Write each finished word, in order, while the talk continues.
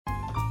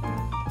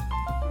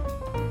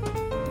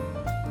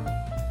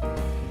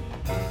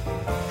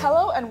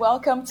and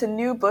welcome to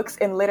New Books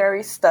in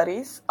Literary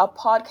Studies, a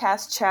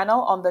podcast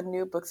channel on the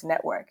New Books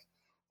Network.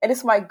 It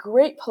is my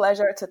great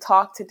pleasure to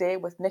talk today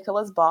with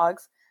Nicholas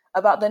Boggs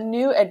about the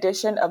new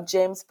edition of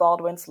James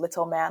Baldwin's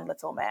Little Man,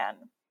 Little Man.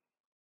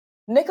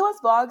 Nicholas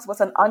Boggs was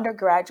an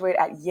undergraduate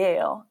at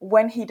Yale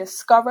when he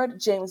discovered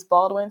James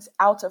Baldwin's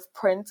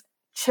out-of-print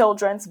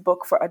children's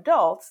book for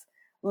adults,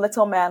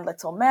 Little Man,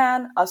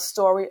 A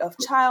Story of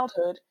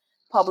Childhood,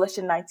 published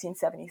in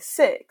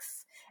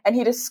 1976. And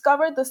he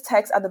discovered this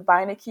text at the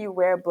Beinecke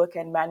Rare Book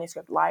and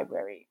Manuscript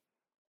Library.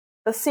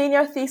 The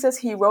senior thesis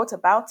he wrote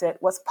about it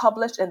was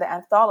published in the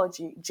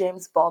anthology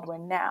James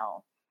Baldwin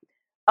Now.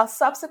 A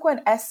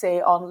subsequent essay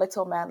on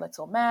Little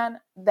Man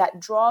that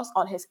draws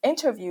on his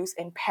interviews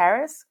in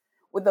Paris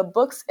with the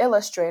book's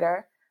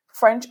illustrator,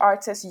 French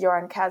artist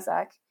Yoran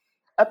Cazac,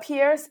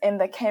 appears in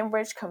the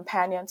Cambridge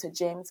Companion to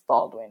James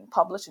Baldwin,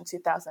 published in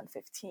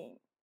 2015.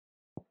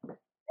 His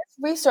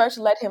research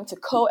led him to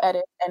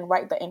co-edit and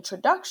write the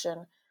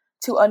introduction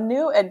to a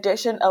new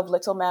edition of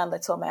Little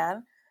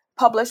Man,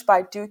 published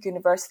by Duke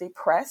University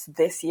Press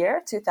this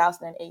year,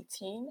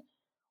 2018,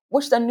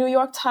 which the New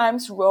York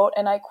Times wrote,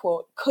 and I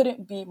quote,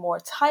 "couldn't be more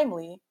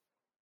timely,"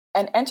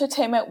 and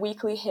Entertainment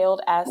Weekly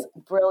hailed as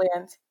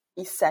brilliant,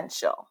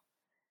 essential.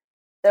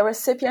 The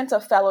recipient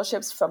of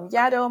fellowships from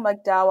Yaddo,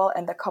 McDowell,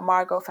 and the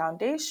Camargo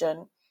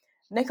Foundation,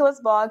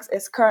 Nicholas Boggs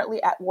is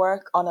currently at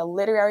work on a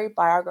literary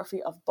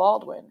biography of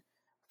Baldwin,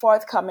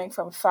 forthcoming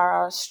from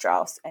Farrar,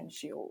 Straus, and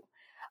Giroux.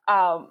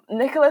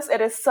 Nicholas,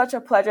 it is such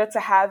a pleasure to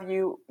have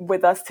you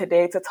with us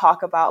today to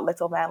talk about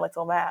Little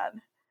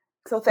Man.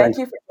 So thank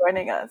you for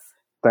joining us.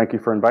 Thank you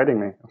for inviting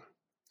me.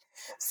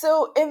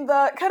 So in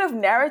the kind of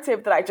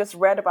narrative that I just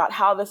read about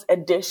how this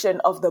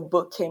edition of the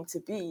book came to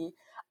be,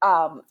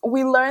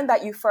 we learned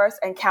that you first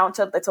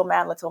encountered Little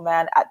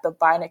Man at the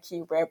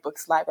Beinecke Rare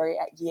Books Library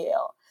at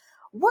Yale.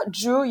 What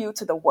drew you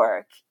to the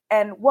work,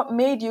 and what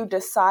made you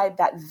decide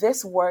that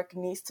this work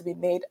needs to be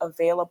made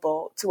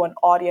available to an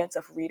audience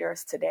of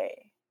readers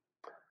today?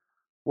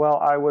 Well,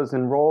 I was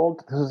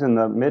enrolled, this was in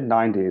the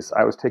mid-90s.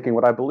 I was taking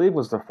what I believe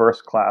was the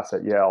first class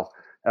at Yale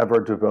ever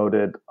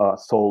devoted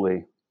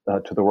solely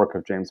to the work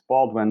of James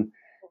Baldwin.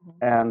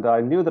 And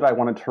I knew that I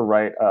wanted to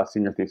write a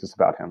senior thesis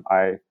about him.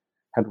 I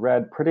had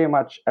read pretty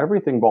much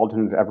everything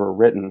Baldwin had ever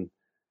written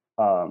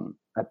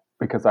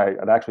because I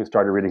had actually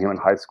started reading him in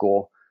high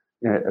school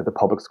at the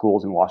public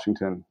schools in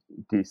Washington,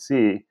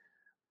 D.C.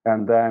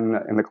 And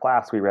then in the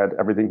class, we read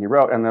everything he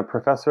wrote. And the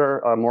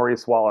professor,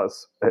 Maurice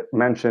Wallace,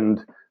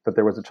 mentioned that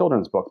there was a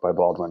children's book by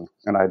Baldwin,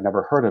 and I'd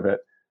never heard of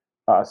it.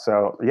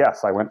 So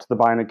yes, I went to the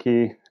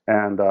Beinecke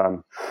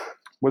and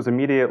was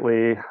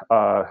immediately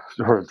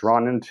sort of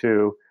drawn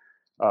into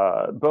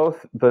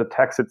both the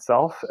text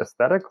itself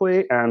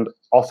aesthetically and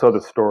also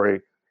the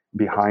story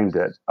behind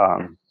it.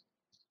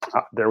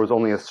 There was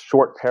only a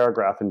short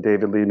paragraph in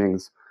David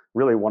Leeming's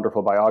really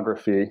wonderful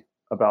biography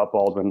about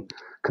Baldwin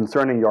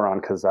concerning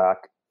Yoran Cazac.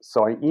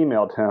 So I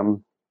emailed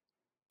him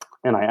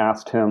and I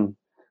asked him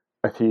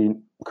if he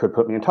could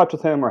put me in touch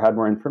with him or had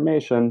more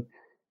information.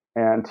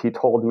 And he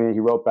told me, he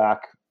wrote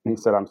back, and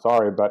he said, "I'm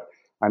sorry, but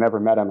I never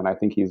met him and I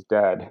think he's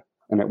dead."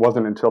 And it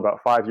wasn't until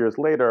about 5 years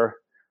later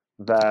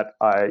that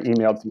I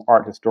emailed some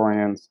art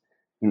historians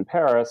in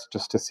Paris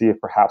just to see if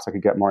perhaps I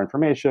could get more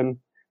information,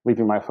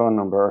 leaving my phone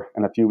number.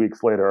 And a few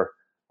weeks later,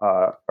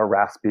 a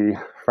raspy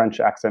French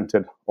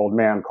accented old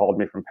man called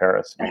me from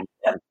Paris.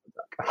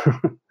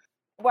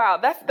 Wow,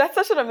 that's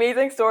such an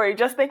amazing story.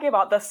 Just thinking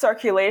about the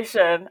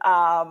circulation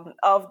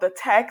of the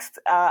text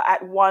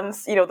at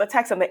once, the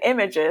text and the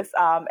images,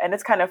 and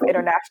its kind of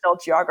international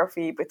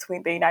geography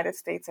between the United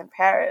States and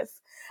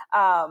Paris.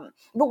 But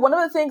one of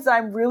the things that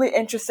I'm really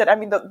interested,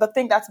 the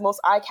thing that's most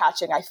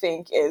eye-catching, I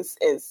think,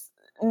 is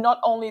not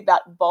only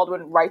that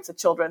Baldwin writes a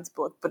children's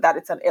book, but that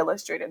it's an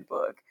illustrated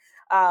book.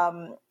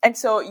 And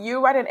so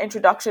you write an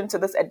introduction to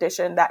this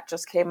edition that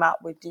just came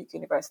out with Duke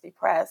University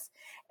Press,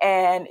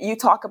 and you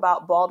talk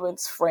about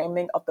Baldwin's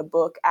framing of the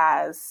book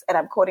as, and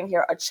I'm quoting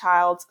here, a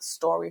child's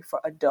story for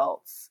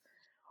adults.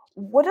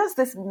 What does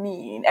this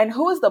mean? And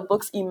who is the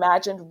book's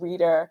imagined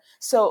reader?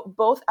 So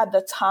both at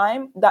the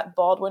time that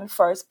Baldwin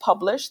first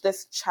published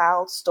this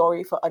child's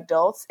story for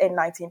adults in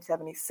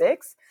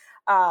 1976,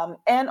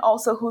 and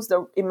also who's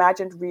the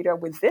imagined reader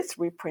with this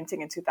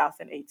reprinting in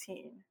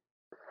 2018?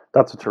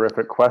 That's a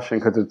terrific question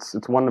because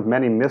it's one of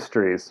many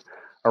mysteries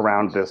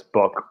around this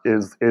book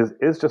is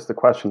just the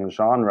question of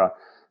genre.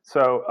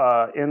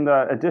 So in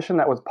the edition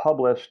that was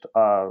published,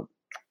 there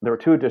were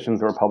two editions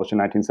that were published in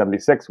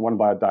 1976, one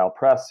by Dial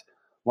Press,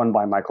 one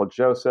by Michael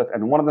Joseph,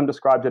 and one of them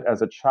described it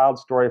as a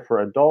child's story for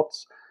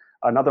adults.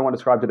 Another one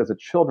described it as a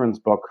children's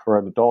book for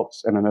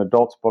adults and an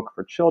adult's book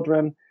for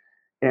children.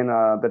 In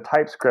the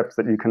typescripts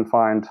that you can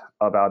find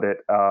about it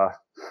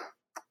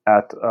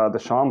at the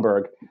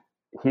Schomburg,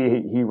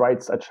 he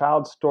writes a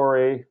child's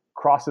story,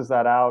 crosses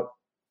that out,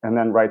 and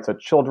then writes a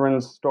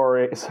children's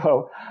story.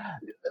 So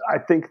I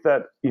think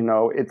that,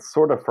 it's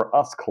sort of for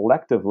us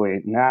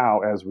collectively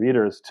now as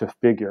readers to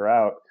figure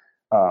out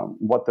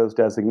what those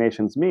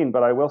designations mean.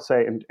 But I will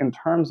say in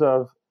terms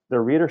of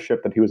the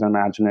readership that he was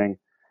imagining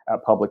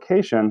at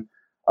publication,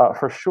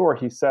 for sure,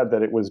 he said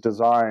that it was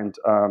designed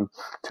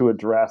to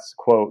address,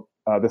 quote,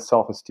 the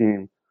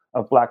self-esteem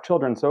of Black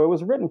children. So it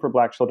was written for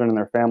Black children and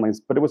their families,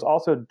 but it was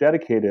also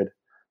dedicated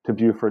to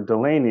Buford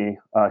Delaney,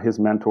 his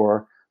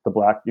mentor, the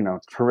Black,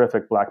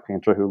 terrific Black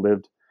painter who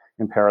lived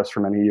in Paris for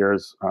many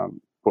years,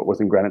 but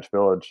was in Greenwich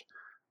Village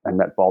and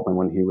met Baldwin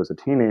when he was a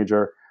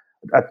teenager.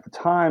 At the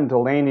time,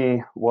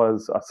 Delaney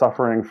was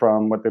suffering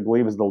from what they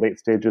believe is the late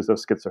stages of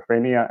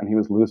schizophrenia, and he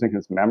was losing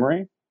his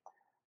memory.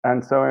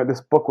 And so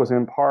this book was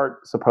in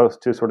part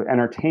supposed to sort of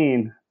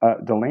entertain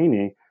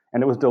Delaney,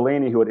 and it was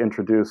Delaney who had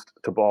introduced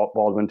to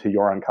Baldwin to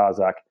Yoran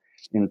Cazac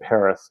in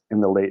Paris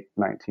in the late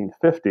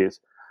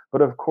 1950s.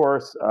 But of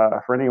course,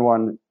 for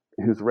anyone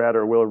who's read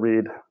or will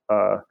read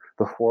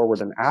the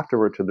foreword and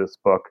afterword to this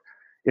book,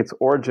 its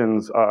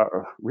origins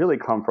really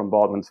come from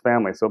Baldwin's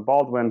family. So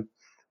Baldwin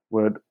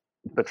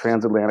the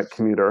transatlantic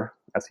commuter,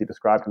 as he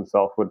described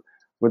himself, would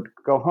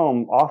go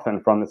home often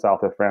from the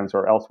south of France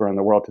or elsewhere in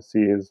the world to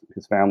see his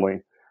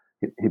family.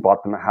 He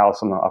bought them a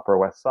house on the Upper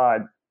West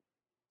Side.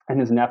 And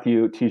his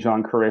nephew,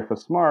 Tejan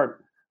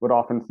Karefa-Smart, would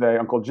often say,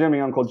 Uncle Jimmy,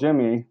 when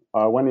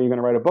are you going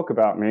to write a book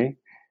about me?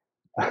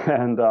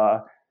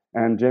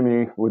 And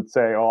Jimmy would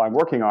say, oh, I'm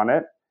working on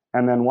it.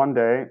 And then one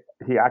day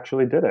he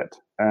actually did it.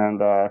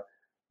 And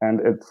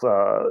it's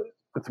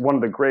one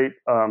of the great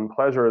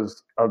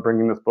pleasures of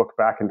bringing this book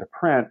back into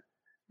print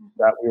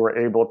that we were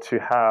able to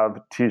have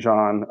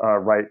Tejan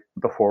write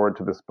the foreword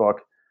to this book,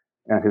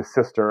 and his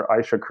sister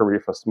Aisha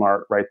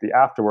Karefa-Smart write the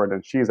afterword,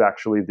 and she's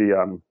actually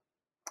the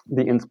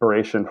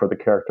inspiration for the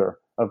character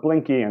of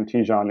Beinecke, and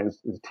Tejan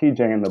is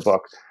TJ in the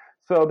book.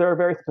 So there are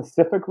very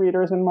specific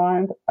readers in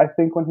mind, I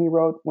think, when he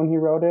wrote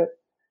it.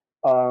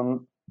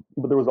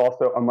 But there was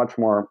also a much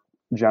more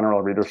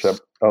general readership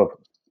of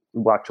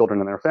Black children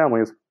and their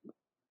families.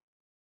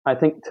 I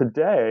think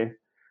today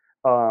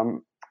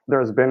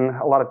there's been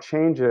a lot of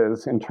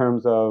changes in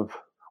terms of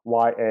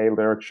YA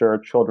literature,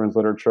 children's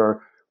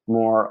literature,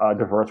 more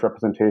diverse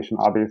representation,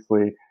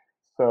 obviously.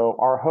 So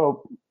our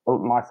hope,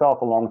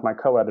 myself along with my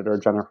co-editor,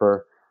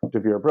 Jennifer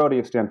DeVere Brody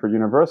of Stanford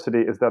University,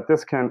 is that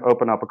this can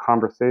open up a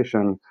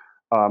conversation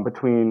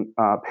between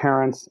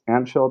parents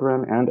and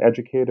children and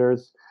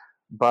educators.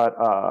 But,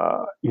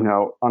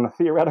 on a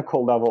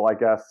theoretical level, I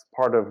guess,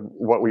 part of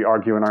what we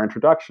argue in our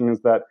introduction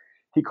is that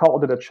he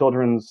called it a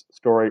children's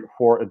story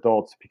for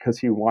adults because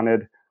he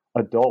wanted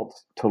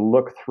adults to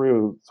look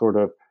through sort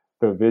of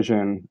the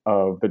vision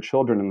of the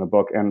children in the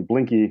book, and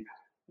Beinecke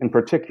in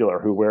particular,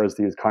 who wears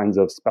these kinds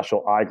of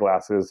special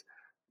eyeglasses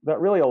that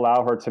really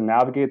allow her to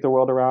navigate the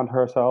world around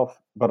herself,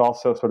 but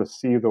also sort of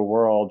see the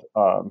world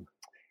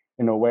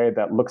in a way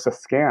that looks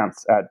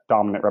askance at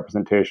dominant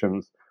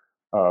representations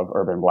of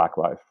urban Black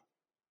life.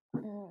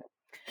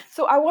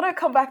 So I want to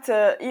come back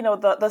to,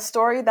 the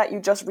story that you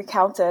just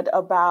recounted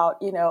about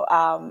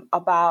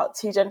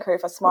Tejan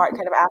Karefa-Smart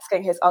kind of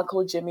asking his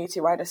uncle Jimmy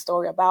to write a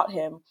story about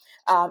him,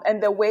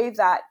 and the way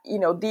that,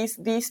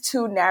 these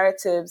two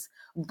narratives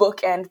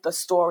bookend the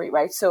story,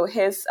 right? So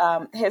his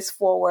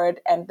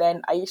foreword and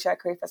then Aisha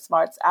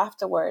Karefa-Smart's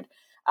afterword.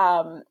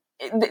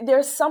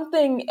 There's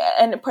something,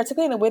 and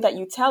particularly in the way that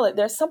you tell it,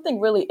 there's something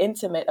really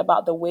intimate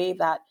about the way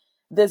that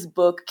this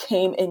book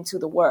came into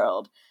the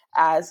world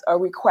as a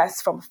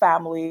request from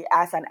family,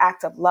 as an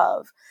act of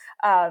love.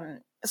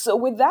 So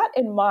with that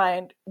in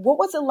mind, what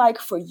was it like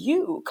for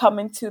you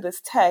coming to this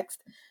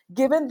text,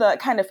 given the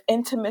kind of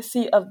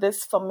intimacy of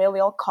this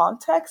familial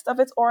context of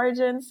its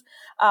origins,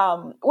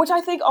 which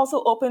I think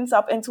also opens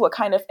up into a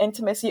kind of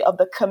intimacy of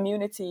the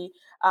community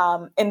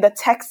in the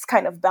text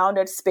kind of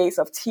bounded space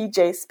of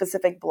TJ's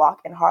specific block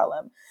in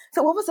Harlem.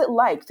 So what was it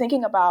like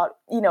thinking about,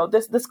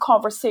 this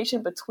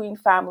conversation between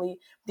family,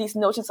 these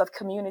notions of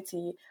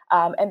community,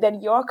 and then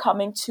you're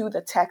coming to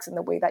the text in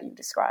the way that you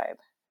describe?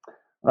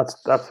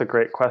 That's a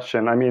great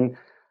question. I mean,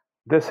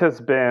 this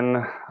has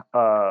been,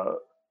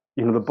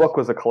 the book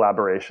was a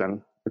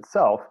collaboration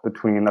itself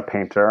between a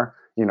painter,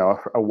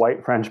 a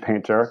white French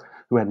painter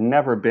who had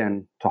never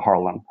been to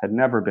Harlem, had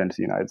never been to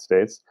the United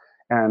States,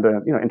 and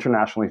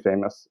internationally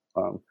famous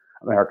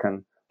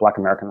Black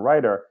American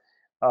writer.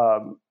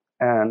 But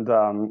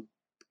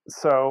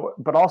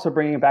also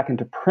bringing it back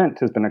into print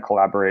has been a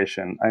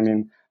collaboration. I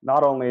mean,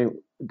 not only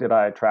did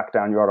I track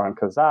down Yoran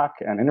Cazac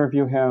and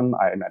interview him,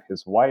 I met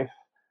his wife,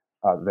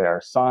 their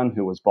son,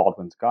 who was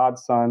Baldwin's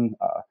godson,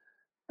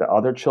 the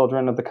other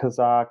children of the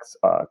Cazacs,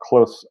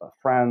 close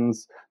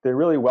friends. They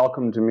really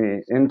welcomed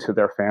me into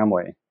their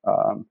family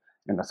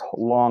in this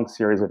long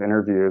series of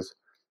interviews.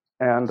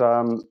 And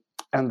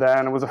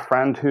then it was a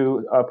friend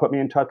who put me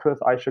in touch with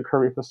Aisha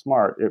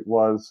Karefa-Smart. It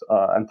was,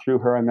 and through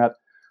her, I met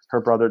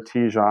her brother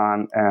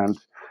Tejan, and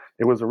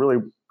it was a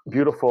really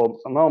beautiful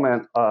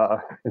moment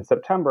in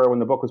September when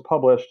the book was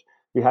published.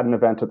 We had an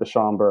event at the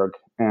Schomburg,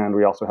 and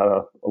we also had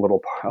a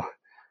little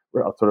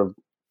sort of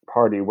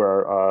party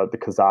where the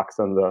Cazacs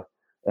and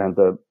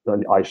the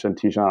Aisha and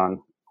Tejan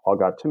all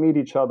got to meet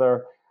each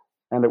other,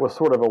 and it was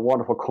sort of a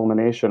wonderful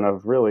culmination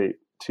of really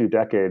 2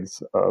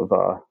 decades of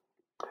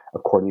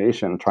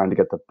coordination, trying to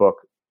get the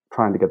book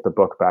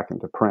back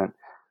into print.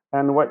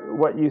 And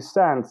what you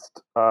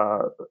sensed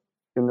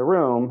in the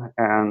room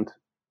and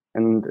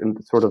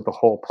sort of the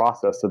whole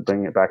process of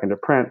bringing it back into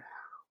print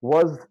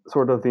was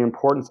sort of the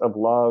importance of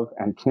love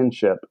and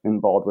kinship in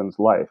Baldwin's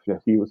life.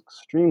 He was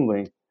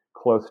extremely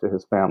close to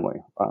his family,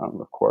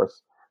 of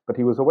course, but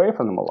he was away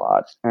from them a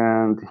lot.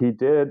 And he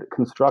did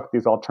construct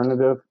these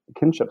alternative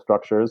kinship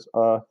structures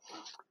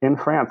in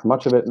France,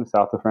 much of it in the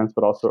south of France,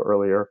 but also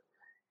earlier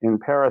in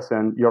Paris.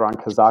 And Yoran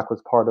Cazac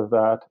was part of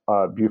that.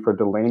 Buford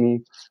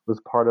Delaney was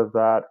part of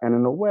that. And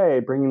in a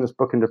way, bringing this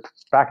book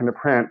back into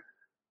print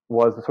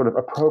was a sort of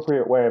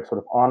appropriate way of sort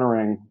of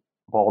honoring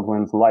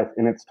Baldwin's life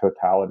in its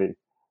totality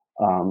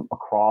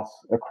across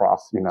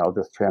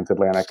this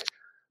transatlantic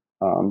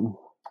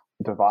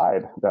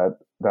divide that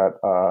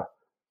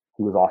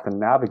he was often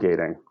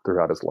navigating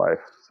throughout his life.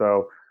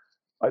 So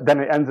then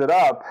it ended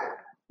up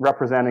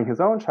representing his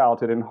own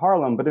childhood in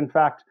Harlem, but in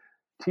fact,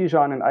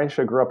 Tejan and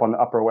Aisha grew up on the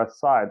Upper West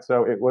Side.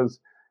 So it was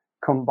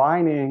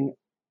combining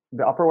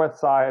the Upper West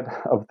Side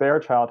of their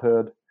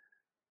childhood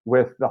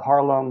with the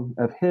Harlem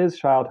of his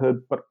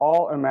childhood, but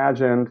all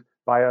imagined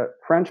by a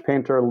French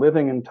painter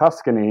living in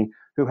Tuscany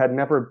who had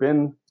never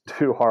been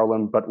to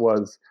Harlem, but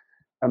was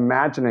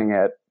imagining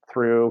it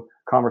through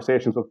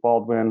conversations with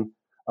Baldwin,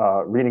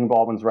 reading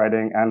Baldwin's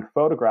writing, and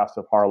photographs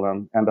of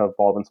Harlem and of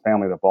Baldwin's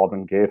family that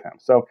Baldwin gave him.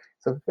 So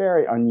it's a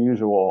very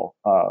unusual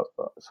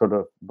sort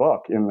of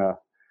book in the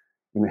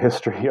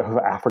history of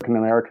African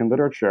American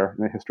literature,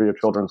 in the history of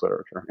children's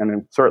literature,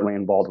 and certainly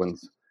in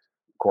Baldwin's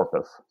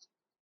corpus.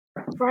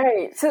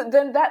 Right. So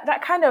then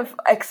that kind of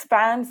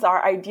expands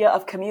our idea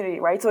of community,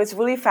 right? So it's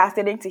really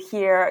fascinating to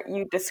hear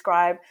you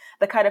describe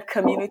the kind of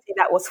community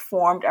that was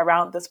formed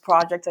around this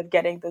project of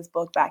getting this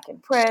book back in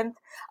print,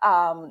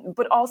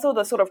 but also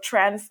the sort of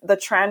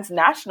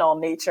transnational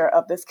nature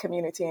of this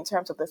community in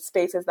terms of the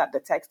spaces that the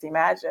text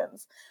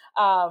imagines.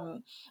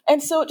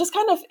 And so just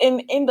kind of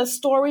in the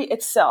story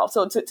itself,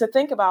 so to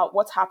think about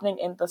what's happening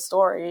in the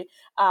story,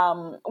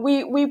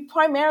 we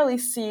primarily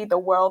see the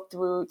world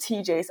through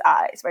TJ's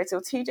eyes, right? So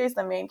TJ's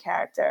the main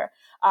character,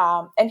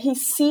 and he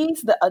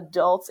sees the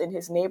adults in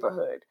his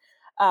neighborhood.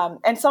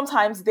 And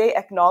sometimes they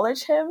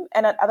acknowledge him,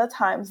 and at other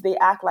times they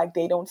act like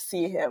they don't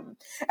see him.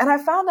 And I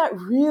found that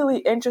really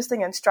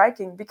interesting and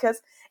striking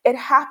because it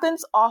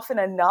happens often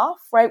enough,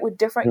 right, with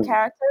different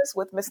characters,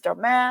 with Mr.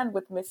 Man,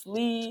 with Miss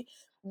Lee,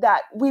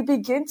 that we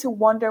begin to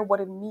wonder what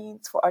it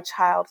means for a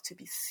child to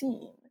be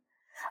seen.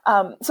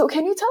 So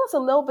can you tell us a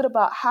little bit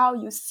about how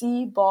you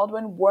see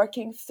Baldwin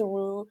working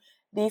through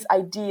these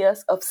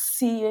ideas of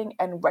seeing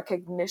and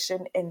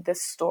recognition in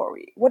this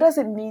story? What does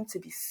it mean to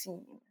be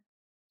seen?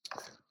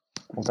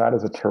 Well, that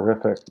is a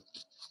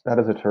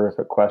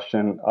terrific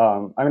question.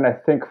 I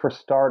think for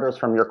starters,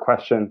 from your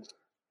question,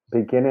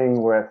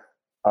 beginning with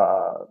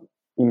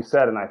you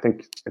said, and I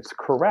think it's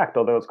correct,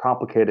 although it's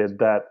complicated,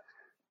 that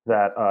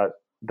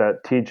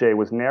TJ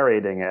was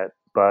narrating it,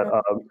 but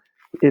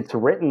it's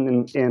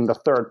written in the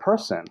third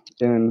person,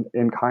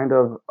 in kind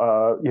of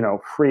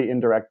free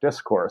indirect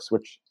discourse,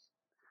 which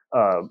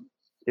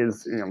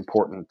is an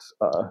important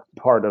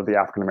part of the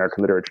African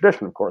American literary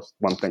tradition. Of course,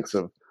 one thinks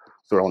of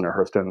Zerlina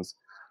Hurston's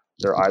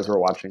 "Their Eyes Were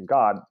Watching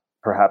God,"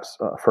 perhaps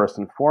first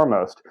and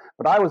foremost.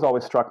 But I was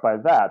always struck by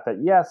that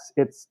yes,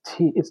 it's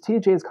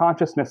TJ's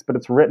consciousness, but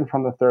it's written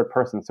from the third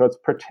person. So it's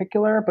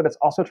particular, but it's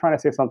also trying to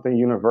say something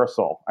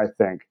universal, I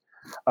think,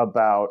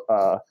 about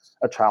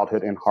a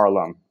childhood in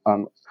Harlem.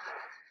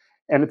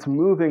 And it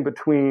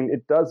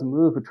does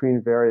move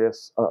between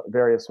various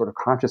sort of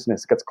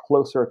consciousness. It gets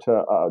closer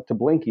to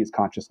Beinecke's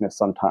consciousness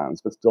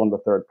sometimes, but still in the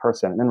third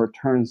person, and then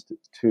returns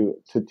to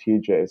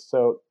TJ's.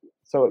 So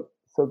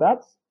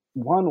that's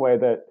one way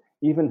that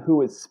even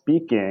who is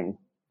speaking,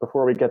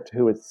 before we get to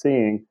who is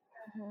seeing,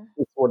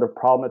 is sort of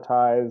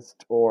problematized,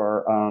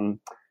 or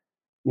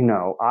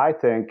I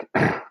think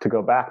to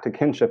go back to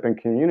kinship and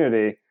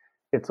community,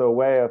 it's a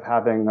way of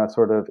having a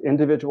sort of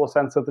individual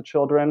sense of the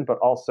children, but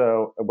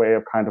also a way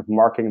of kind of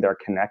marking their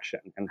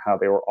connection and how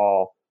they were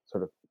all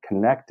sort of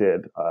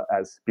connected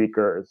as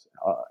speakers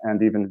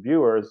and even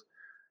viewers.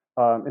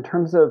 In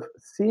terms of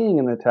seeing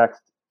in the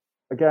text,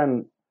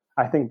 again,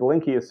 I think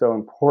Beinecke is so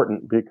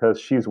important because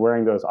she's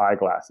wearing those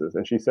eyeglasses.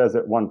 And she says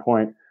at one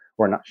point,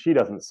 or not, she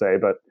doesn't say,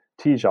 but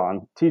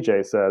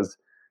TJ says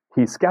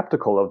he's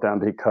skeptical of them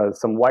because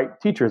some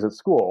white teachers at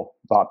school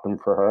bought them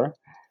for her.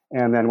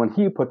 And then when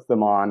he puts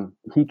them on,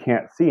 he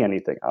can't see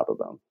anything out of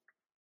them.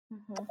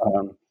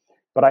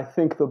 But I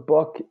think the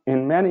book,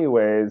 in many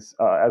ways,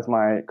 as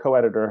my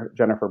co-editor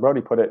Jennifer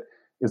Brody put it,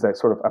 is a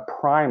sort of a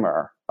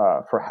primer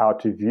for how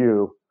to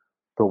view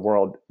the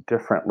world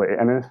differently.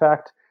 And in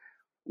fact,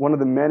 one of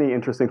the many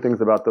interesting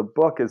things about the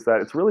book is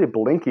that it's really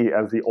Beinecke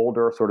as the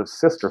older sort of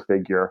sister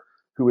figure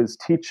who is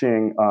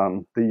teaching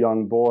the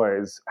young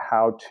boys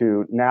how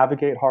to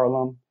navigate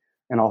Harlem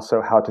and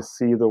also how to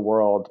see the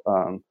world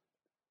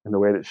in the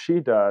way that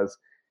she does.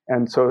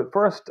 And so at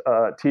first,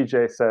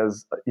 TJ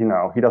says,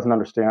 he doesn't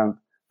understand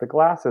the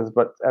glasses,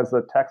 but as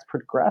the text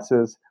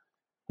progresses,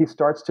 he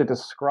starts to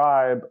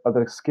describe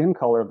the skin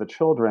color of the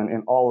children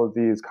in all of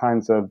these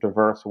kinds of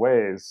diverse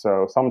ways.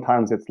 So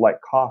sometimes it's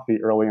like coffee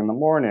early in the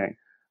morning.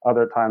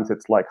 Other times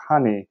it's like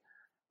honey.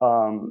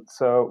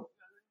 So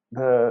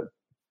the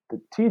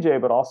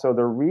TJ, but also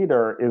the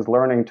reader, is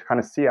learning to kind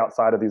of see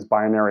outside of these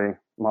binary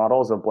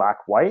models of black,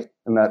 white,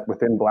 and that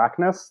within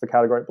blackness, the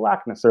category of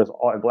blackness, there's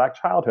all, in black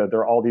childhood, there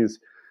are all these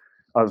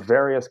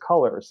various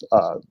colors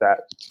that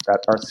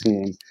are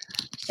seen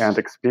and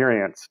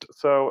experienced.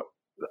 So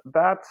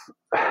that's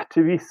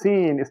to be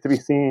seen is to be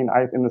seen.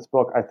 In this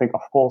book, I think a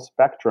full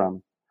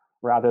spectrum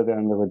rather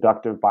than the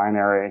reductive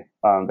binary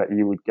that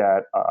you would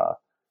get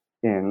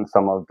in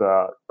some of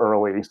the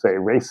early, say,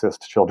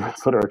 racist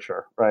children's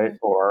literature, right?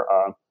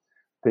 Or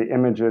the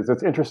images.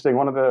 It's interesting.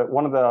 One of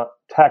the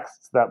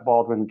texts that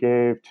Baldwin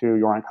gave to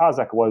Yoran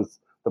Cazac was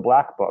the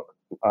Black Book,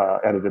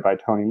 edited by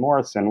Toni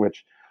Morrison,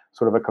 which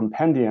sort of a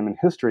compendium in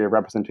history of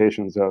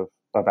representations of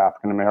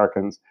African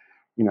Americans,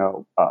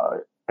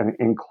 and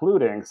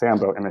including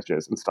Sambo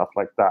images and stuff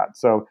like that.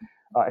 So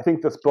I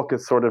think this book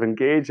is sort of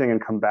engaging and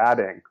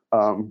combating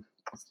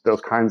those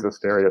kinds of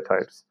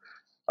stereotypes.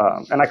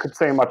 And I could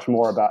say much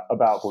more about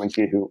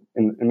Beinecke, who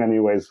in many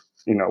ways,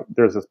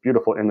 there's this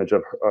beautiful image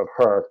of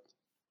her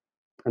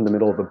in the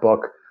middle of the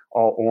book,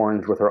 all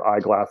orange with her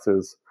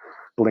eyeglasses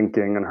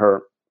blinking, and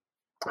her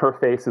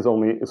face is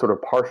only sort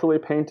of partially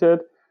painted.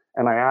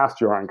 And I asked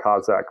Yoran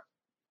Cazac,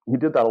 he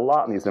did that a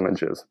lot in these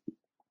images.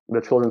 The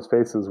children's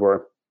faces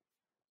were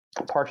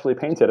partially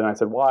painted. And I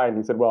said, why? And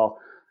he said, well,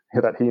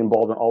 that he and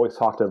Baldwin always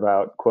talked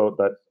about, quote,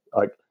 that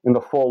like in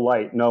the full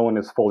light, no one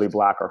is fully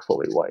black or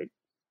fully white.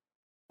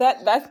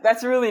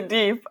 That's really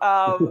deep,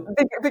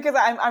 because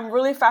I'm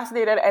really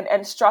fascinated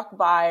and struck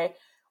by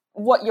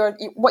what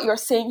you're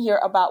saying here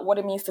about what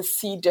it means to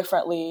see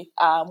differently,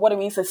 what it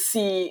means to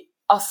see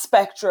a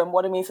spectrum,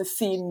 what it means to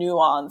see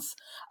nuance.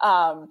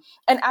 And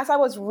as I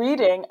was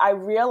reading, I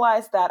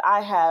realized that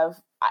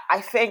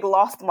I think,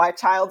 lost my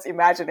child's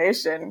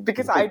imagination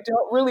because I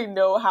don't really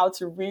know how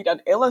to read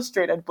an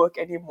illustrated book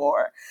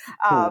anymore.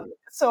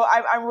 So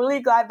I'm really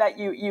glad that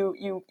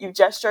you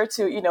gesture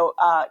to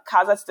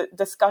Cazac's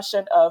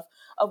discussion of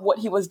what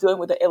he was doing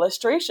with the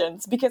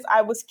illustrations, because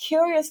I was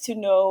curious to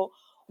know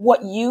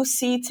what you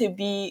see to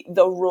be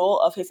the role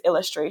of his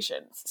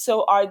illustrations.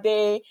 So are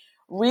they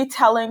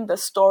retelling the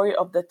story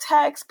of the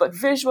text, but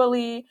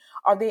visually?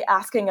 Are they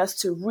asking us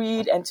to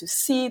read and to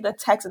see the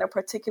text in a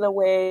particular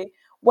way?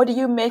 What do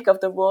you make of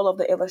the role of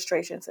the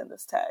illustrations in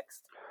this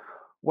text?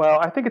 Well,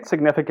 I think it's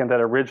significant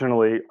that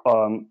originally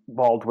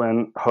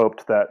Baldwin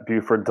hoped that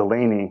Buford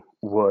Delaney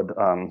would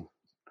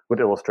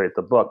illustrate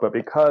the book, but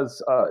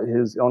because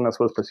his illness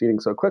was proceeding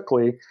so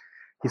quickly,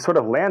 he sort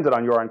of landed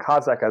on Yoran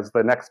Cazac as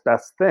the next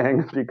best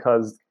thing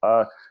because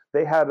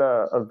they had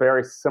a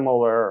very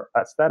similar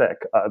aesthetic.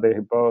 They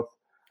both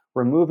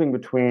were moving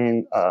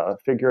between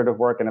figurative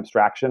work and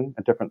abstraction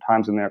at different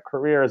times in their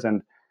careers,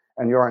 and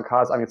Yoran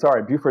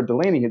Cazac, Buford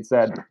Delaney had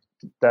said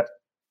that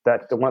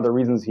one of the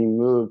reasons he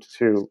moved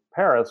to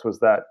Paris was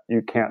that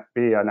you can't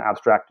be an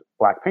abstract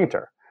black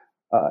painter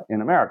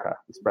in America,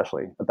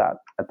 especially at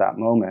that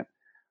moment.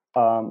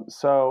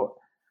 So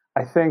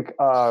I think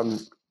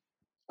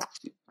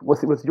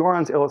with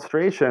Yoran's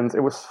illustrations,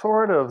 it was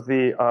sort of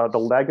the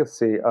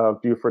legacy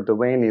of Buford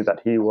Delaney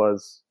that he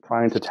was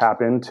trying to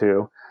tap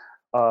into,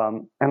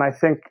 and I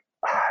think,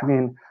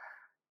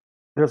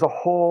 there's a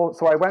whole.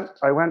 So I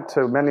went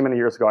to many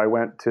years ago. I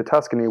went to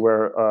Tuscany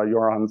where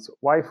Yoran's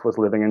wife was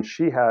living, and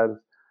she had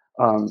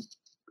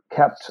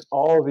kept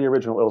all the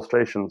original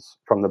illustrations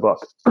from the book,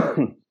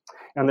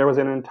 and there was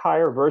an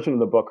entire version of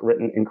the book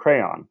written in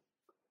crayon,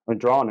 or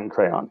drawn in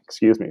crayon.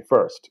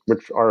 First,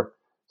 which are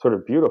sort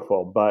of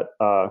beautiful, but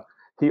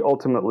he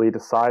ultimately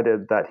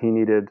decided that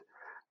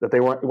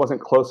it wasn't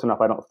close enough,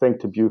 I don't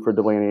think, to Buford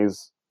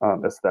Delaney's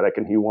aesthetic,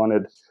 and he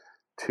wanted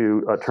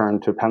to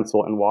turn to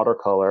pencil and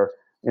watercolor,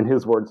 in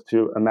his words,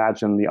 to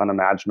imagine the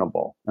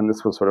unimaginable. And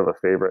this was sort of a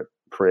favorite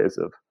phrase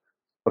of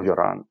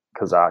Yoran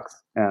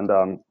Cazac's. And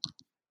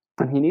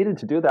he needed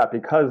to do that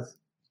because,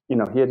 he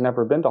had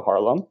never been to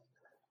Harlem,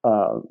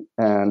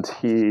 and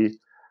he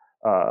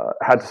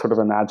had to sort of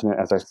imagine it,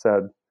 as I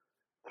said,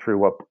 through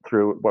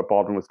what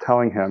Baldwin was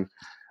telling him.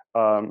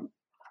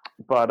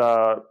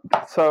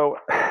 So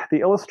the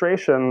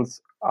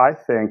illustrations, I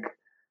think,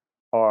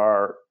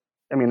 are,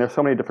 there's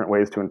so many different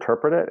ways to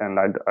interpret it, and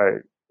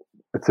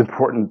it's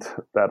important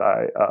that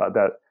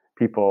that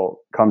people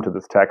come to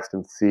this text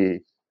and see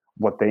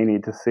what they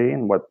need to see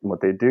and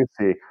what they do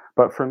see.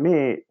 But for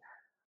me,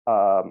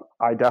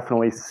 I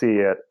definitely see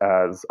it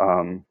as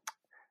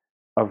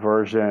a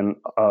version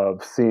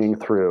of seeing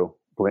through.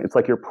 It's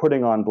like you're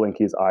putting on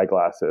Beinecke's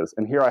eyeglasses.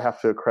 And here I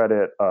have to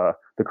credit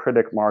the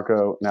critic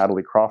Margot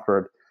Natalie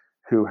Crawford,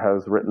 who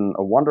has written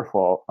a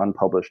wonderful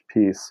unpublished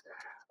piece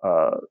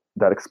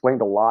that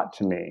explained a lot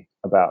to me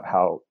about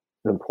how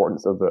the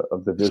importance of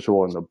the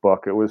visual in the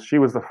book. She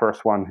was the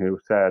first one who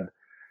said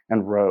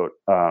and wrote,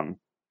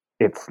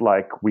 it's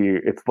like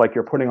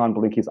you're putting on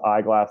Beinecke's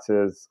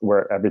eyeglasses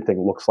where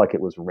everything looks like it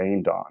was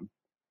rained on.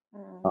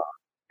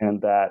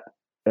 And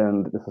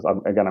this is,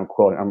 again,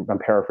 I'm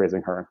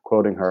paraphrasing her and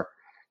quoting her.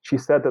 She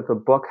said that the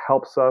book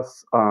helps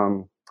us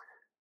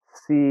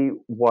see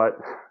what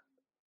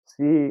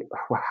see,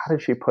 how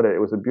did she put it? It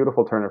was a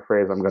beautiful turn of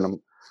phrase. I'm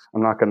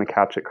not gonna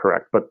catch it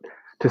correct, but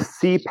to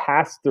see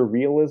past the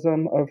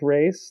realism of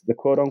race, the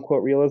quote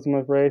unquote realism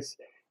of race,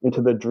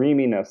 into the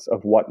dreaminess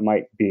of what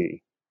might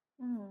be.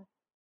 Mm.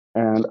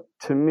 And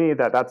to me,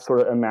 that's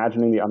sort of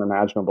imagining the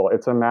unimaginable.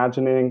 It's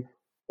imagining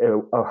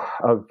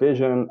a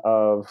vision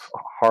of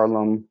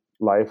Harlem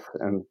life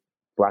and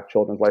Black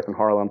children's life in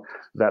Harlem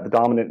that the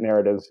dominant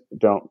narratives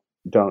don't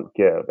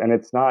give. And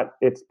it's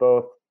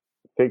both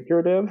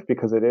figurative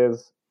because it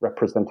is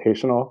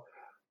representational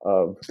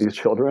of these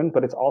children,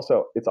 but it's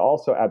also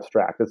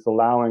abstract. It's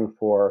allowing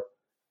for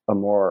a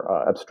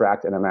more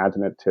abstract and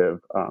imaginative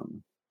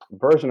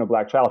version of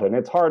Black childhood. And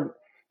it's hard,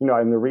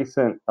 in the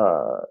recent.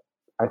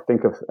 I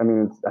think of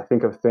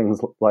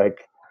things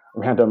like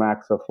Random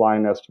Acts of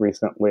Flyness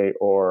recently,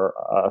 or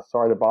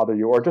Sorry to Bother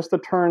You, or just a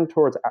turn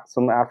towards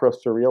some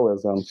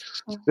Afro-surrealism.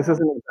 Mm-hmm. This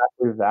isn't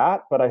exactly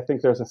that, but I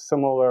think there's a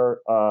similar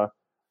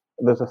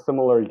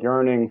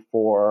yearning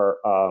for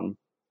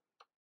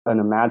an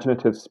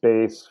imaginative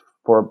space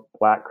for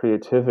Black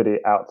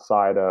creativity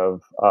outside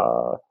of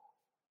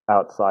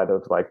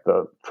like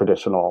the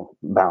traditional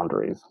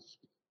boundaries.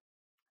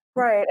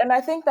 Right, and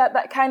I think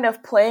that kind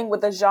of playing with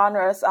the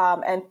genres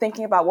and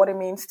thinking about what it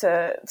means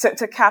to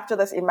capture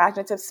this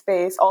imaginative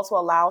space also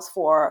allows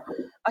for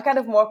a kind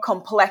of more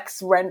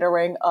complex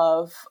rendering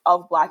of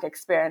Black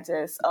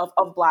experiences, of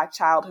Black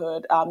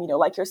childhood.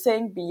 Like you're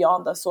saying,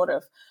 beyond the sort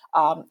of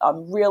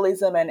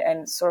realism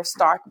and sort of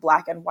stark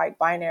Black and white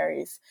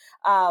binaries.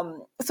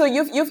 So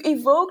you've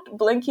evoked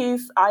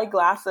Beinecke's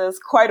eyeglasses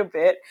quite a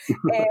bit,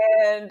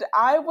 and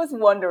I was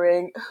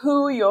wondering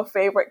who your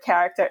favorite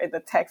character in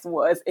the text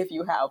was, if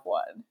you have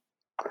one.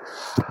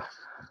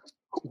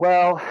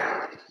 Well,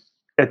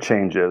 it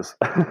changes.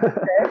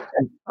 It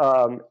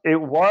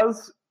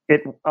always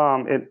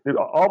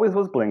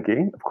was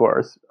Beinecke, of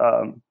course,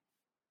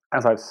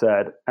 as I've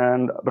said,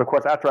 but of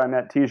course after I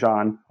met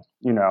Tejan,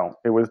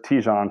 it was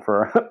Tejan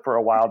for for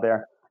a while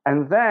there,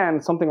 and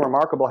then something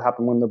remarkable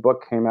happened when the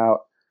book came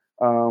out.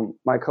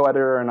 My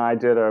co-editor and I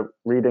did a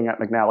reading at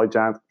McNally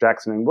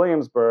Jackson in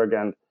Williamsburg,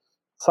 and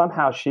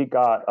somehow she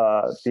got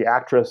the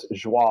actress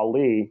Joie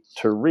Lee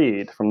to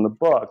read from the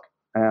book,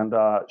 and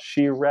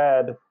she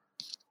read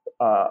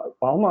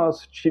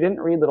she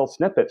didn't read little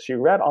snippets. She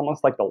read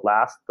almost like the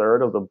last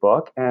third of the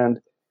book, and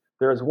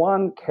there's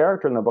one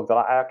character in the book that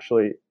I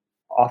actually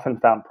often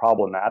found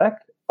problematic,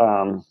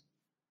 and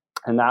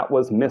that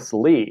was Miss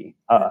Lee,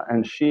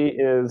 and she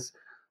is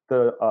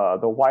the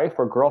wife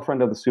or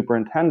girlfriend of the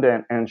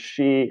superintendent, and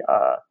she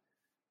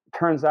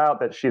turns out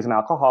that she's an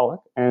alcoholic,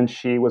 and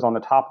she was on the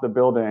top of the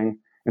building,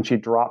 and she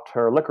dropped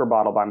her liquor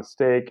bottle by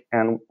mistake,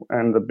 and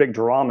the big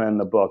drama in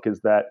the book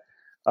is that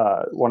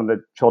one of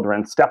the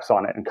children steps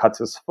on it and cuts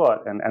his foot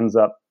and ends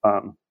up,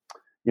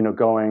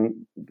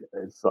 going,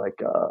 it's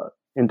like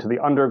into the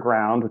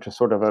underground, which is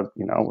sort of a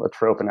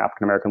trope in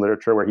African American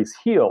literature where he's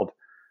healed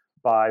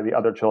by the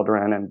other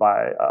children and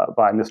by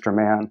Mr.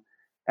 Mann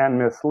and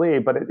Miss Lee.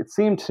 But it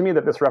seemed to me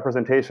that this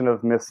representation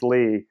of Miss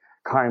Lee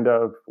kind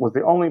of was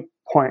the only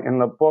point in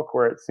the book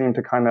where it seemed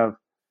to kind of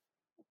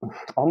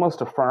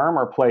almost affirm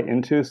or play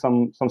into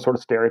some sort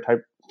of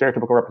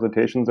stereotypical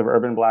representations of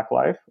urban Black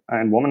life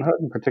and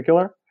womanhood in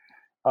particular.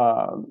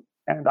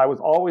 And I was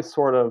always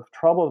sort of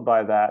troubled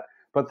by that.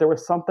 But there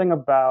was something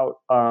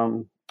about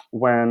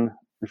when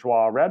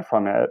Joie read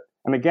from it,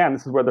 and again,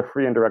 this is where the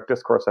free and direct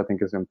discourse, I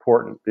think, is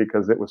important,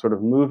 because it was sort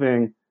of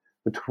moving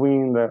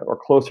between or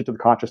closer to the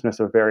consciousness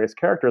of various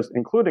characters,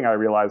 including, I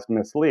realized,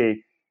 Miss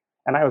Lee.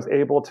 And I was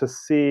able to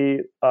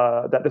see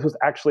that this was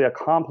actually a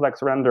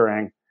complex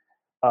rendering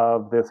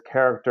of this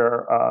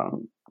character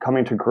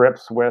coming to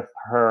grips with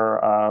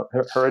her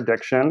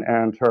addiction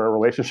and her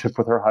relationship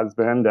with her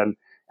husband, and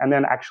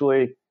then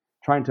actually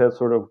trying to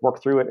sort of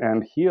work through it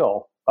and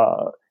heal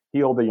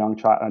the young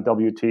child,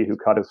 WT, who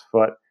cut his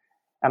foot.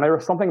 And there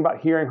was something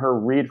about hearing her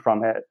read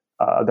from it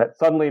that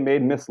suddenly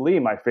made Miss Lee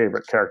my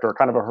favorite character,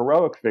 kind of a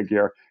heroic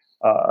figure,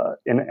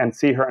 and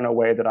see her in a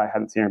way that I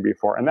hadn't seen her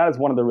before. And that is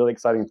one of the really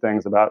exciting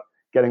things about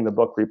getting the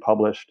book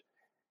republished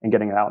and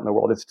getting it out in the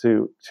world, is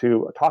to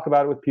talk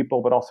about it with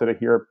people, but also to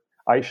hear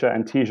Aisha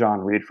and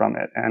Tejan read from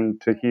it,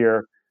 and to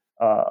hear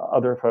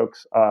other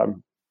folks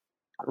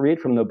read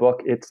from the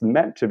book. It's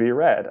meant to be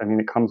read. I mean,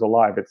 it comes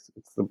alive. It's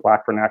the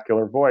Black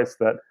vernacular voice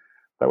that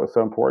was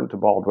so important to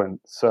Baldwin.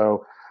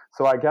 So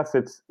I guess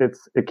it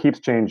keeps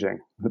changing,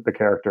 the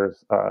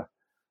characters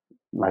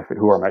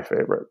who are my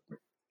favorite.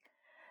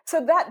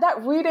 So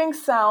that reading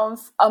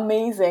sounds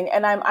amazing,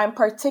 and I'm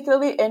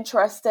particularly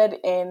interested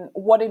in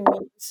what it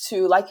means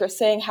to, like you're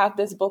saying, have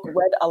this book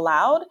read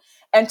aloud,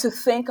 and to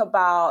think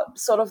about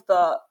sort of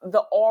the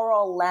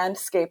oral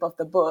landscape of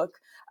the book,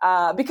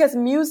 because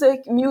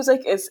music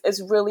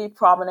is really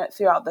prominent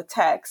throughout the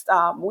text.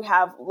 We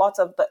have lots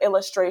of the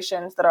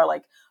illustrations that are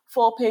like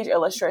full-page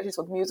illustrations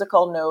with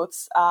musical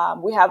notes.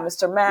 We have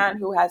Mr. Mann,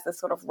 who has this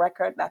sort of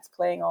record that's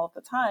playing all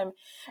the time,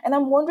 and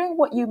I'm wondering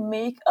what you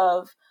make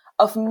of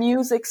of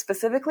music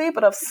specifically,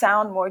 but of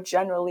sound more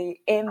generally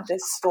in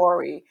this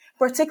story,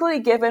 particularly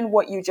given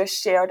what you just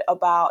shared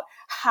about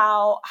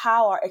how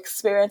our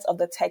experience of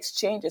the text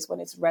changes when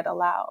it's read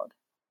aloud?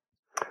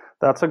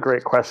 That's a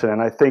great question.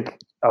 And I think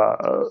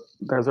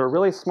there's a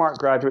really smart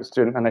graduate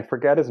student, and I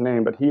forget his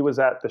name, but he was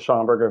at the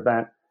Schomburg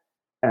event,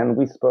 and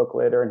we spoke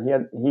later,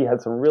 and he had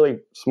some really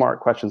smart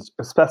questions,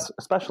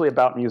 especially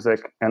about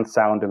music and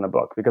sound in the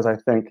book, because I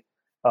think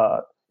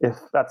if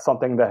that's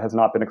something that has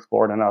not been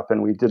explored enough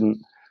and we didn't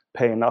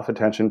pay enough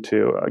attention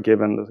to,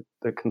 given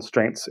the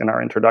constraints in our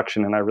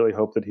introduction, and I really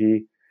hope that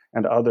he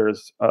and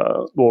others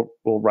will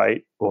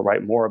write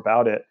more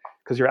about it.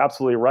 Because you're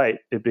absolutely right.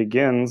 It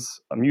begins,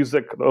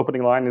 the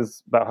opening line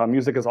is about how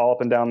music is all up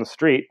and down the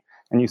street,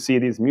 and you see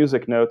these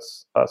music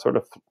notes sort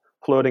of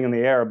floating in the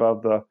air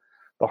above the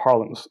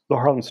Harlem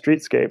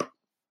streetscape.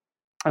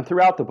 And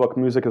throughout the book,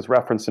 music is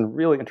referenced in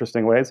really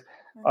interesting ways.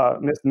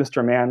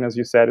 Mr. Mann, as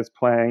you said, is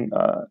playing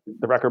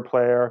the record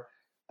player.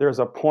 There's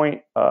a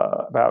point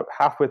about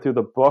halfway through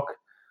the book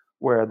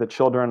where the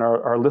children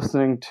are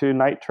listening to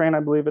Night Train, I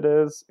believe it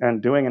is,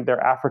 and doing their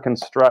African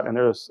strut, and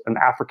there's an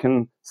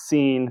African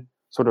scene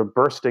sort of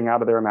bursting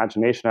out of their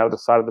imagination out of the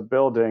side of the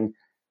building.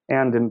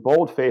 And in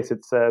boldface,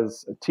 it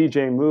says,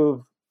 TJ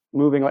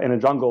moving in a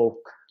jungle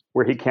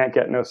where he can't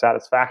get no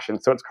satisfaction.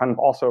 So it's kind of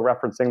also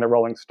referencing the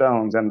Rolling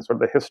Stones and sort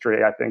of the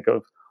history, I think,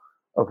 of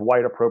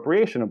white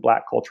appropriation of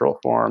Black cultural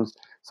forms.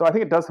 So I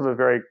think it does have a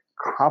very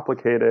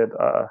complicated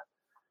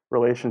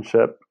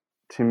relationship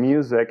to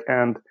music.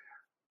 And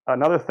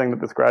another thing that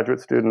this graduate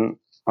student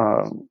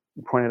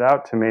pointed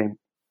out to me,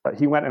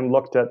 he went and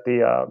looked at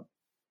the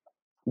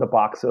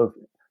box,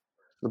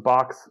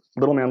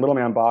 Little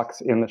Man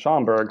box in the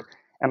Schomburg,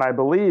 and I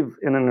believe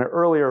in an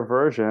earlier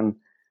version,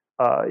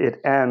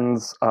 it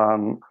ends,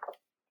 in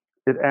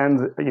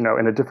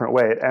a different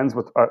way. It ends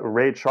with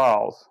Ray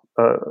Charles.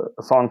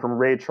 A song from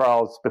Ray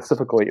Charles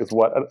specifically is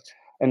what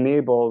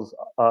enables,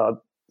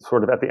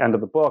 sort of at the end of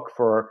the book,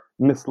 for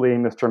Miss Lee,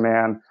 Mr.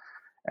 Mann,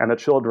 and the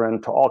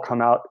children to all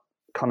come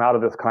out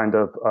of this kind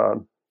of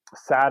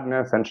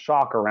sadness and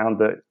shock around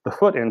the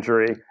foot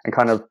injury, and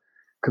kind of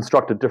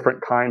construct a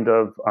different kind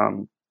of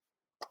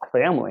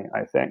family,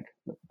 I think,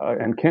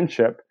 and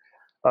kinship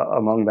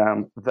among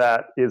them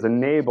that is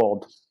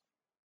enabled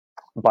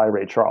by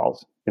Ray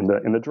Charles in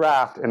the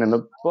draft, and in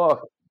the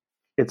book,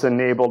 it's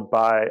enabled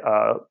by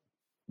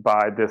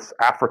this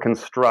African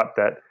strut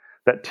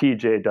that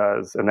TJ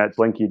does and that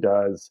Beinecke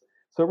does.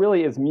 So it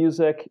really is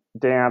music,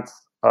 dance,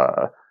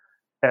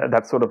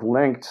 that's sort of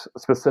linked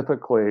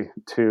specifically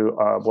to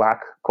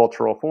Black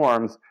cultural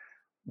forms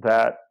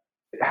that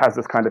has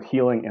this kind of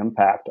healing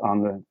impact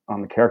on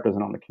the characters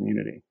and on the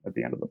community at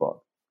the end of the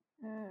book.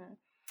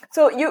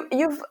 So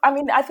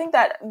I think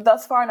that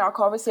thus far in our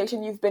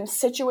conversation, you've been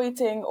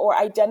situating or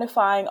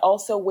identifying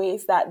also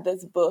ways that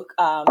this book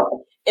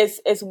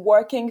is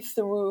working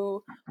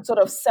through sort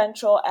of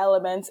central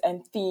elements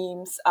and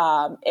themes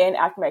in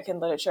African American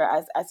literature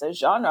as a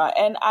genre.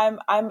 And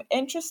I'm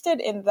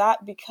interested in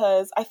that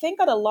because I think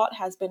that a lot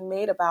has been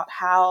made about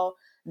how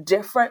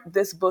different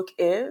this book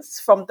is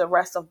from the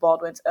rest of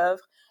Baldwin's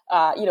oeuvre.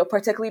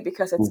 Particularly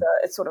because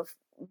it's sort of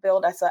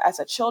billed as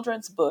a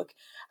children's book.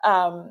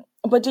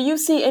 But do you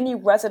see any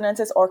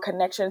resonances or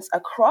connections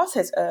across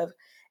his oeuvre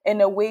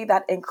in a way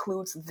that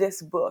includes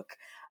this book?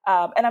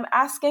 And I'm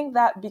asking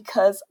that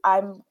because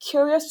I'm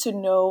curious to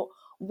know,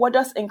 what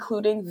does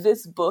including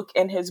this book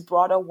in his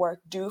broader work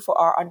do for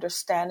our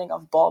understanding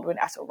of Baldwin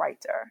as a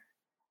writer?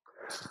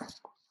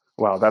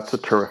 Wow, that's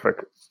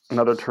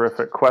another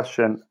terrific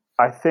question.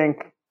 I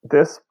think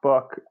this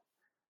book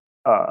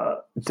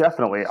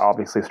definitely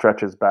obviously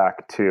stretches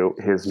back to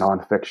his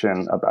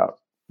nonfiction about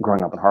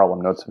growing up in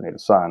Harlem, Notes of a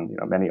Native Son,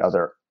 many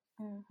other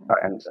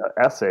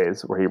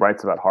essays where he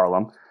writes about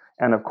Harlem.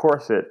 And of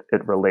course it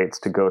relates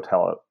to Go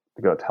Tell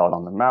It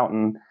on the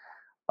Mountain.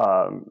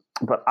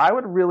 But I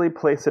would really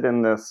place it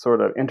in this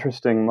sort of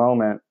interesting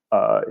moment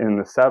in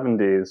the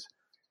 70s,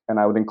 and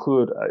I would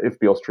include If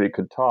Beale Street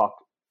Could Talk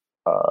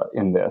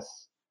in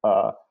this,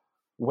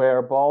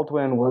 where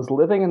Baldwin was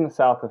living in the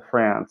south of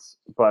France,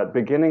 but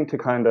beginning to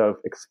kind of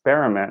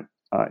experiment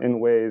in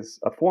ways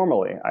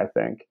formally, I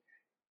think.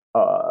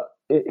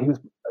 He was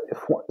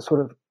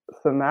sort of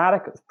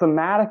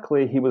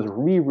thematically, he was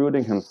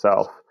rerooting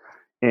himself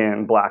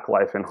in Black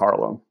life in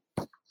Harlem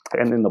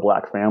and in the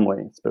Black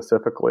family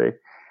specifically.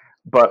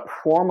 But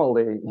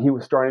formally, he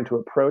was starting to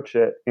approach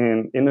it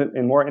in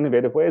more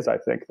innovative ways, I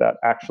think, that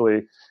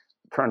actually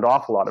turned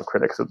off a lot of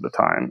critics at the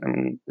time. I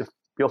mean, If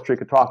Beale Street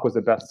Could Talk was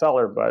a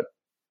bestseller, but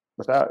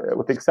with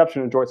the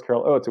exception of Joyce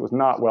Carol Oates, it was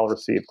not well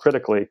received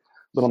critically.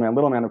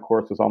 Little Man, of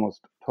course, was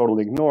almost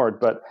totally ignored.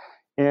 But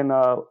in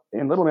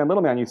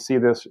Little Man, you see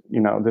this,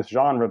 this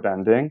genre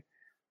bending.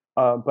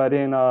 But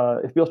in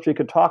If Beale Street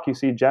Could Talk, you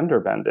see gender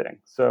bending.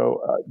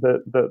 So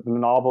the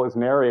novel is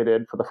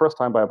narrated for the first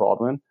time by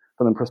Baldwin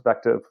from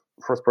the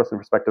first-person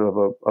perspective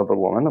of a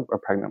woman, a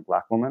pregnant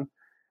Black woman,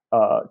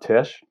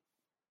 Tish.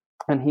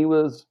 And he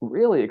was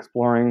really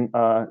exploring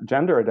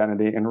gender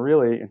identity and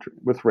along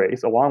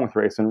with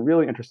race, in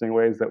really interesting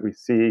ways that we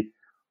see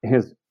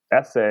his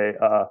essay,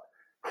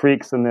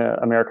 Freaks in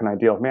the American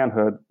Ideal of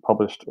Manhood,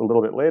 published a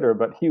little bit later,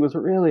 but he was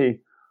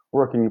really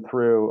working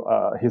through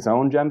his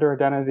own gender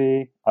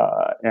identity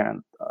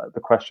and the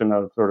question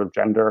of sort of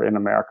gender in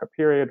America,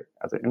 period,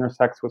 as it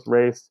intersects with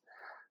race.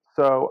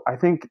 So I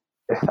think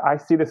I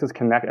see this as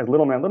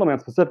Little Man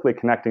specifically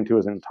connecting to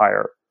his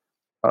entire,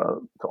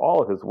 to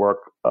all of his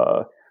work,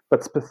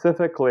 but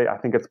specifically, I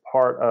think it's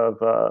part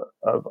of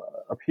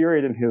a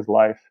period in his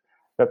life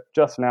that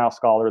just now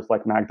scholars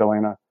like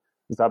Magdalena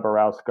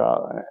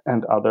Zaborowska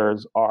and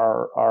others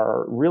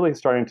are really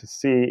starting to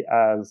see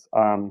as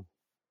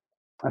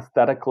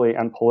aesthetically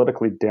and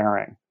politically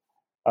daring,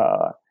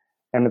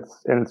 and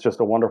it's just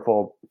a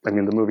wonderful. I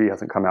mean, the movie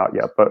hasn't come out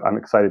yet, but I'm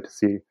excited to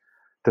see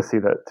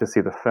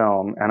the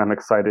film, and I'm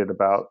excited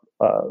about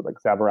like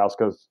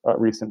Zaborowska's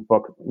recent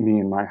book, Me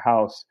and My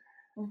House,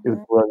 is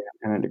brilliant,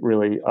 and it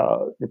really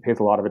it pays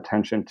a lot of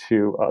attention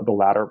to the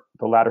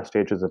latter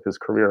stages of his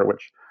career,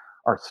 which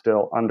are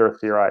still under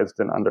theorized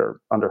and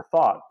under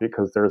thought,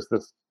 because there's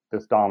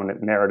this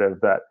dominant narrative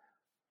that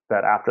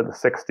after the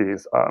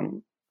 60s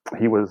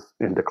he was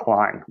in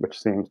decline, which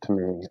seems to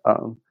me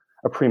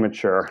a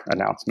premature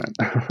announcement.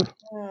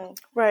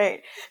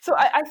 Right. So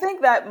I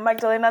think that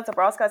Magdalena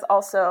Zaborowska is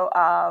also,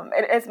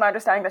 it's my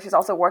understanding that she's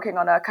also working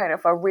on a kind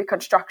of a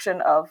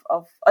reconstruction of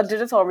a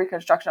digital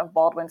reconstruction of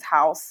Baldwin's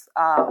house,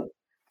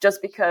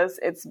 just because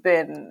it's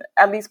been,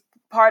 at least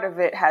part of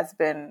it has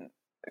been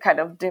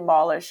kind of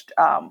demolished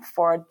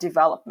for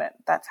development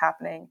that's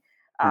happening.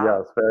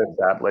 Yes, very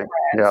sadly.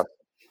 Yeah.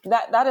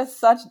 That is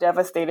such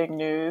devastating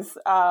news.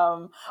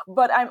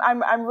 But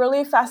I'm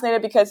really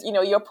fascinated because,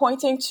 you're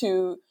pointing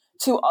to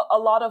a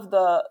lot of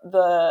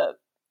the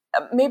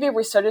maybe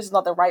resurgence is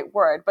not the right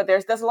word, but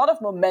there's a lot of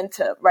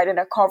momentum, right, in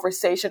a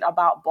conversation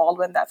about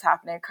Baldwin that's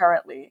happening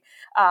currently.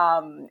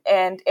 And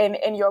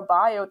in your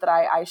bio that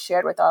I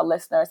shared with our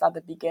listeners at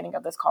the beginning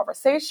of this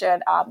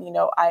conversation,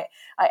 I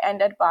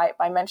ended by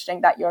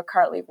mentioning that you're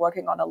currently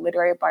working on a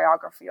literary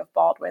biography of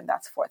Baldwin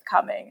that's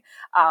forthcoming.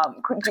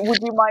 Would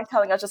you mind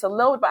telling us just a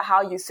little bit about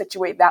how you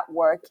situate that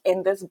work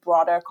in this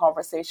broader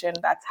conversation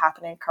that's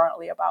happening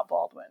currently about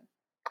Baldwin?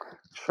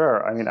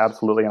 Sure. I mean,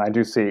 absolutely. And I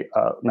do see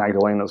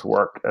Magdalena's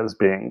work as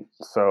being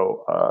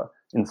so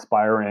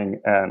inspiring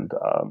and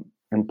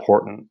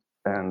important.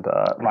 And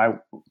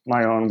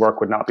my own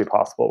work would not be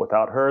possible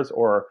without hers,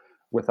 or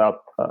without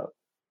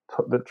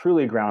the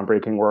truly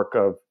groundbreaking work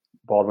of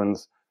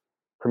Baldwin's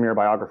premier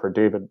biographer,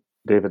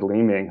 David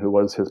Leeming, who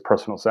was his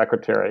personal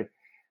secretary.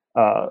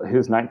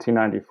 His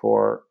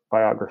 1994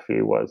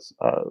 biography was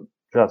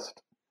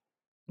just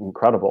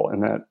incredible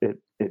in that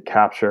it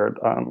captured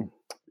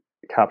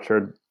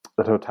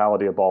the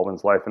totality of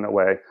Baldwin's life in a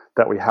way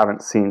that we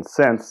haven't seen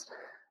since,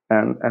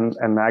 and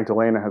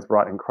Magdalena has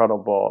brought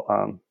incredible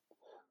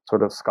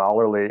sort of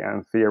scholarly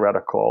and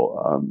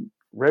theoretical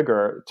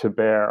rigor to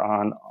bear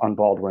on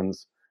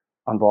Baldwin's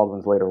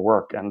later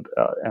work, and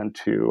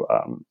to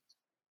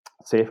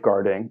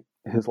safeguarding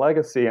his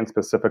legacy, and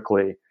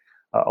specifically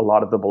a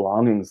lot of the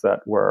belongings that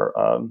were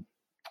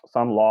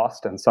some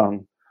lost and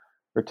some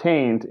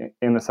retained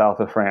in the south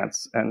of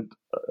France. And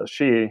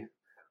she,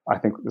 I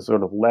think,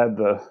 sort of led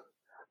the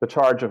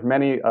charge of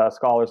many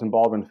scholars and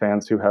Baldwin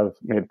fans who have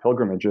made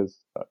pilgrimages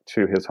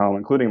to his home,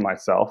 including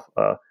myself.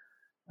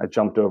 I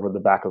jumped over the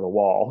back of the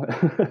wall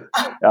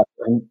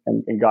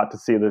and got to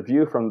see the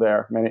view from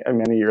there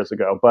many years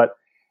ago. But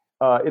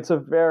it's a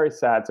very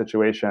sad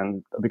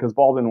situation, because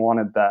Baldwin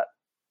wanted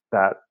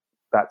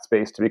that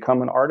space to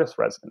become an artist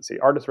residency.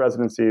 Artist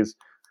residencies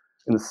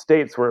in the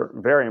States were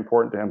very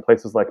important to him,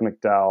 places like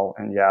MacDowell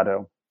and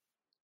Yaddo.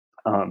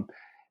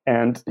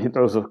 And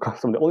those are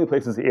some of the only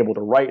places he was able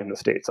to write in the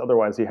States.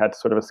 Otherwise, he had to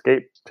sort of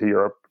escape to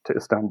Europe, to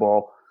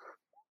Istanbul,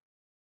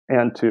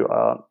 and to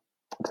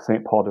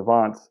St. Paul de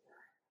Vence.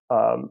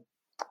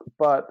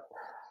 But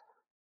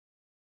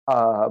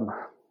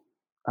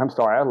I'm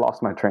sorry, I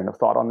lost my train of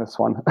thought on this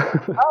one.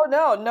 Oh,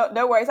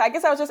 no worries. I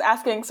guess I was just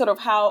asking sort of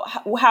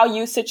how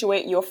you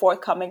situate your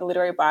forthcoming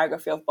literary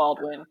biography of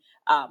Baldwin.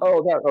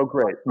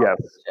 Great. Yes,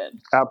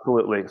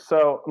 absolutely.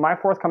 So my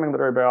forthcoming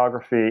literary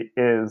biography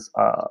is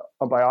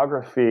a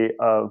biography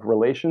of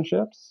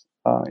relationships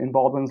in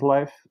Baldwin's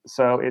life.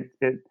 So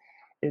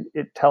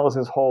it tells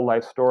his whole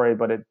life story,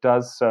 but it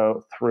does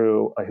so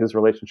through his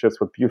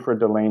relationships with Buford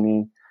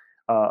Delaney,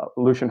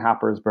 Lucien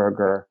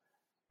Happersberger,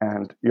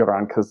 and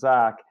Yoran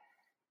Cazac.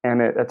 And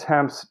it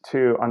attempts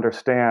to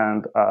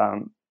understand,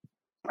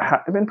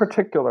 in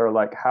particular,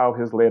 like how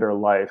his later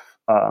life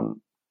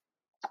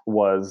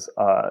was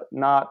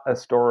not a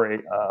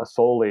story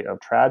solely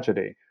of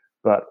tragedy,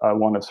 but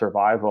one of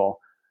survival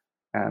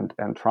and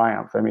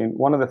triumph. I mean,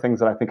 one of the things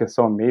that I think is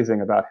so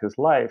amazing about his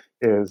life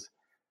is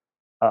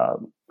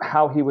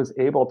how he was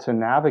able to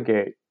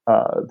navigate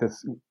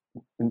this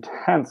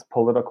intense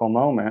political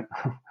moment,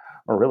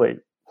 or really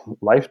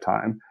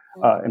lifetime,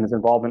 in his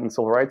involvement in the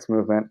civil rights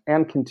movement,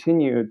 and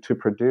continue to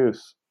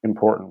produce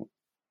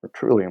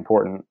truly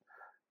important,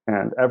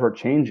 and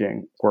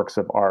ever-changing works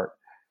of art.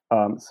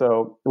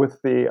 So with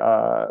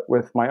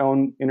my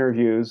own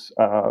interviews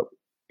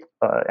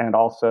and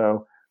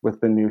also with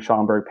the new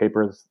Schomburg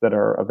papers that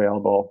are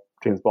available,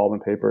 James Baldwin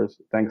papers,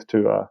 thanks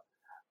to the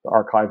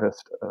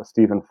archivist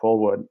Stephen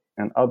Fullwood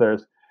and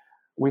others,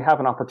 we have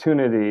an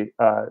opportunity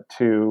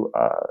to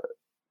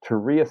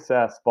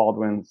reassess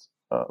Baldwin's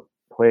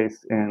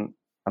place in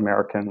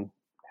American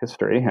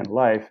history and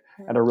life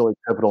at a really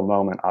pivotal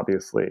moment,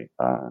 obviously,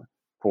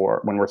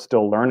 for when we're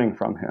still learning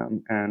from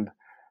him,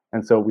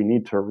 and so we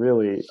need to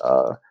really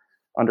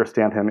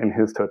understand him in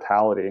his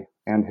totality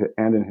and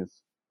in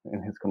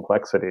his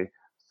complexity,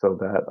 so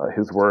that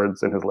his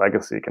words and his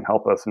legacy can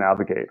help us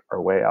navigate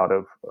our way out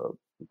of a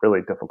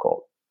really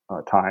difficult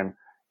time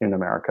in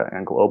America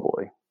and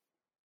globally.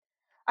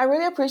 I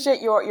really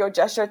appreciate your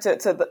gesture to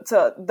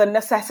the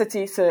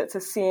necessity to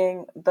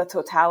seeing the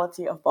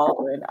totality of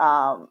Baldwin.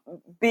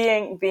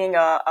 Being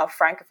a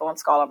Francophone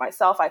scholar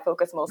myself, I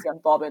focus mostly on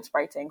Baldwin's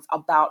writings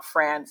about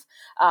France,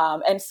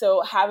 and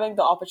so having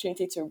the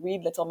opportunity to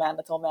read Little Man,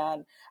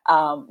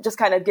 just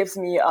kind of gives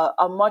me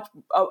a much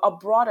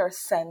broader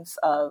sense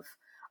of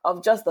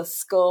just the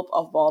scope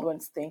of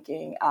Baldwin's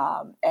thinking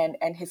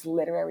and his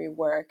literary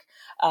work.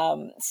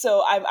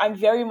 So I'm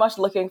very much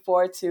looking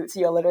forward to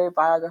your literary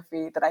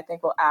biography that I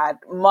think will add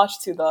much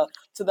to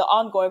the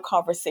ongoing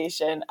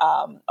conversation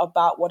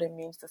about what it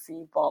means to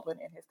see Baldwin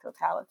in his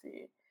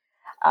totality.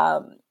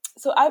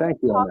 So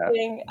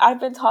I've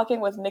been talking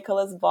with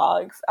Nicholas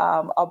Boggs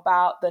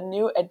about the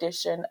new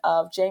edition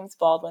of James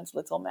Baldwin's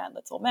Little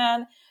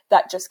Man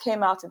that just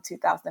came out in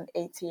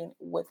 2018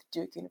 with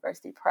Duke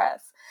University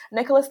Press.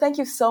 Nicholas, thank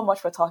you so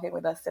much for talking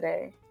with us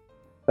today.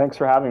 Thanks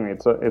for having me.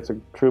 It's a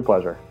true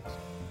pleasure.